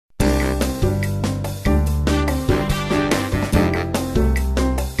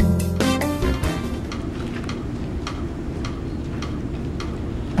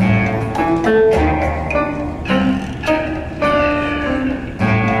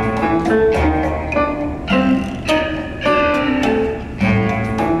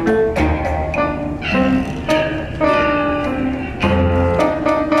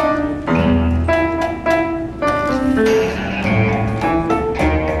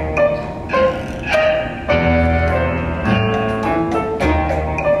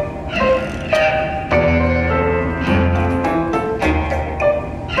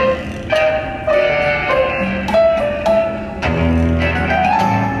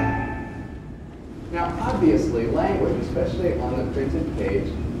obviously language, especially on the printed page,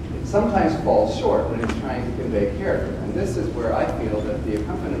 it sometimes falls short when it's trying to convey character. And this is where I feel that the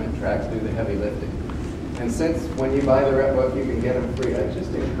accompaniment tracks do the heavy lifting. And since when you buy the rep book, you can get them free, I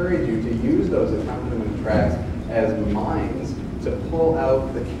just encourage you to use those accompaniment tracks as mines to pull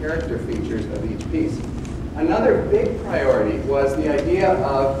out the character features of each piece. Another big priority was the idea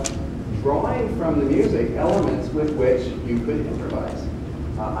of drawing from the music elements with which you could improvise.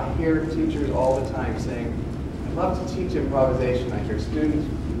 I hear teachers all the time saying, I'd love to teach improvisation. I hear students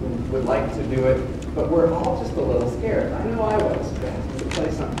would like to do it, but we're all just a little scared. I know I was. To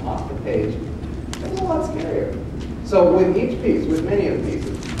play something off the page, it was a lot scarier. So with each piece, with many of the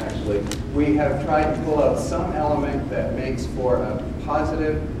pieces actually, we have tried to pull out some element that makes for a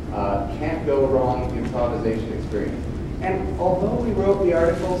positive, can't go wrong improvisation experience. And although we wrote the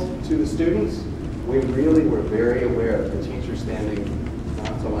articles to the students, we really were very aware of the teacher standing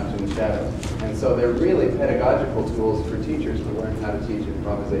not so much in the shadows. And so they're really pedagogical tools for teachers to learn how to teach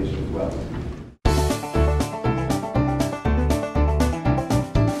improvisation as well.